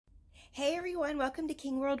Hey everyone, welcome to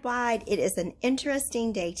King Worldwide. It is an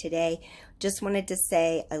interesting day today. Just wanted to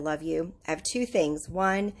say I love you. I have two things.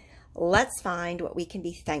 One, let's find what we can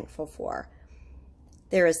be thankful for.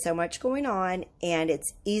 There is so much going on and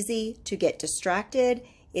it's easy to get distracted.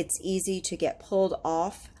 It's easy to get pulled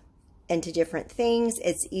off into different things.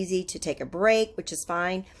 It's easy to take a break, which is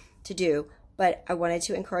fine to do. But I wanted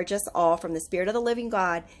to encourage us all from the Spirit of the living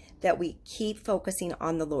God that we keep focusing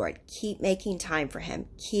on the Lord. Keep making time for Him.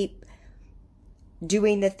 Keep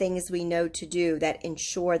doing the things we know to do that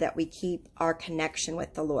ensure that we keep our connection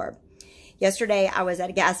with the Lord. Yesterday, I was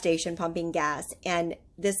at a gas station pumping gas, and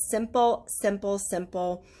this simple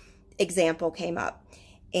example came up,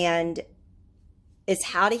 and it's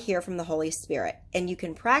how to hear from the Holy Spirit. And you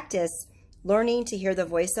can practice learning to hear the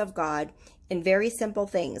voice of God in very simple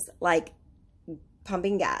things like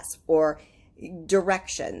pumping gas or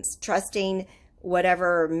directions, trusting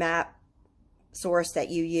whatever map source that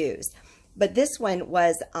you use. But this one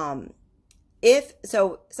was, some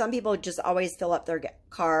people just always fill up their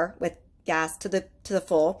car with gas to the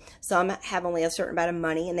full. Some have only a certain amount of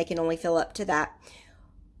money and they can only fill up to that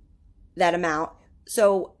amount.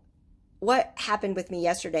 So what happened with me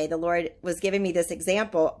yesterday, the Lord was giving me this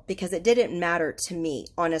example because it didn't matter to me,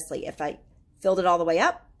 honestly, if I filled it all the way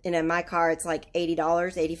up, and in my car it's like $80,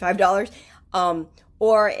 $85,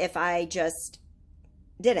 or if I just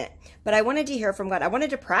didn't. But I wanted to hear from God. I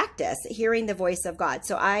wanted to practice hearing the voice of God.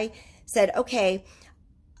 So I said, okay,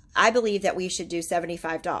 I believe that we should do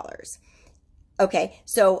 $75. Okay,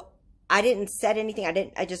 so I didn't set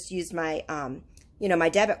anything. I just used my, my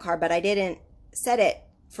debit card, but I didn't set it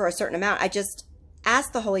for a certain amount. I just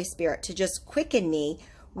asked the Holy Spirit to just quicken me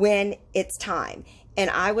when it's time.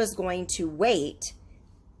 And I was going to wait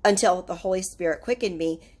until the Holy Spirit quickened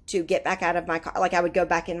me to get back out of my car. Like I would go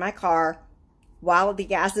back in my car while the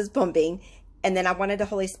gas is pumping, and then I wanted the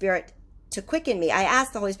Holy Spirit to quicken me. I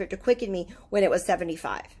asked the Holy Spirit to quicken me when it was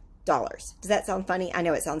 $75. Does that sound funny? I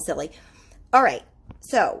know it sounds silly. All right,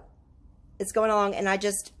 so it's going along, and I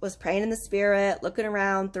just was praying in the Spirit, looking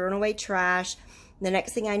around, throwing away trash. The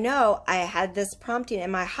next thing I know, I had this prompting in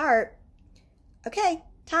my heart, okay,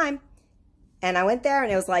 time. And I went there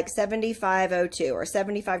and it was like 7502 or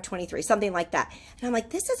 7523, something like that. And I'm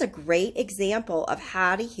like, this is a great example of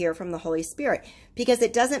how to hear from the Holy Spirit, because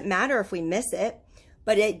it doesn't matter if we miss it,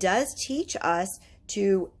 but it does teach us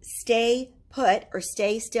to stay put or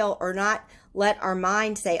stay still, or not let our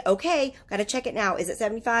mind say, okay, got to check it now. Is it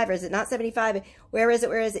 75 or is it not 75? Where is it?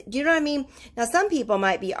 Where is it? Do you know what I mean? Now, some people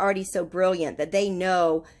might be already so brilliant that they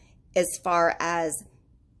know as far as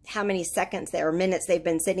how many seconds or minutes they've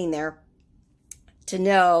been sitting there to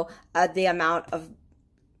know the amount of,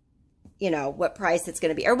 what price it's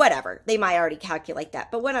going to be or whatever. They might already calculate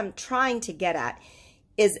that. But what I'm trying to get at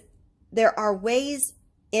is there are ways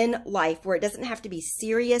in life where it doesn't have to be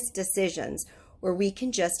serious decisions, where we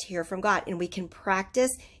can just hear from God and we can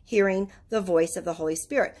practice hearing the voice of the Holy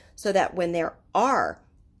Spirit, so that when there are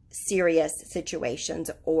serious situations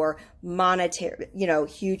or monetary,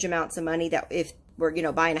 huge amounts of money, that if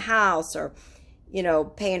we're, buying a house or,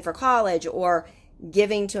 paying for college or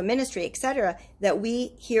giving to a ministry, etc., that we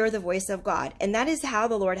hear the voice of God. And that is how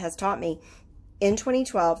the Lord has taught me in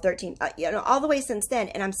 2012, 13, all the way since then.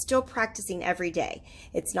 And I'm still practicing every day.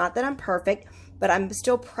 It's not that I'm perfect, but I'm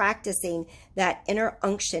still practicing that inner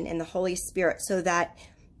unction in the Holy Spirit, so that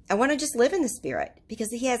I want to just live in the Spirit,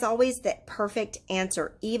 because He has always that perfect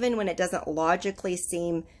answer. Even when it doesn't logically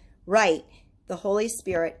seem right, the Holy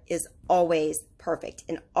Spirit is always perfect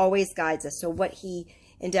and always guides us. So what He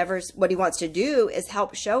wants to do is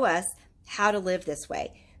help show us how to live this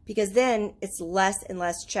way, because then it's less and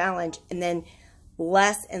less challenge, and then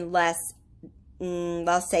less and less,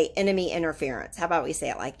 let's say, enemy interference. How about we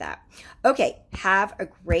say it like that? Okay, have a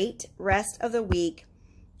great rest of the week.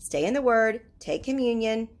 Stay in the Word, take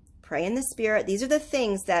communion, pray in the Spirit. These are the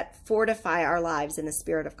things that fortify our lives in the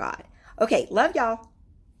Spirit of God. Okay, love y'all.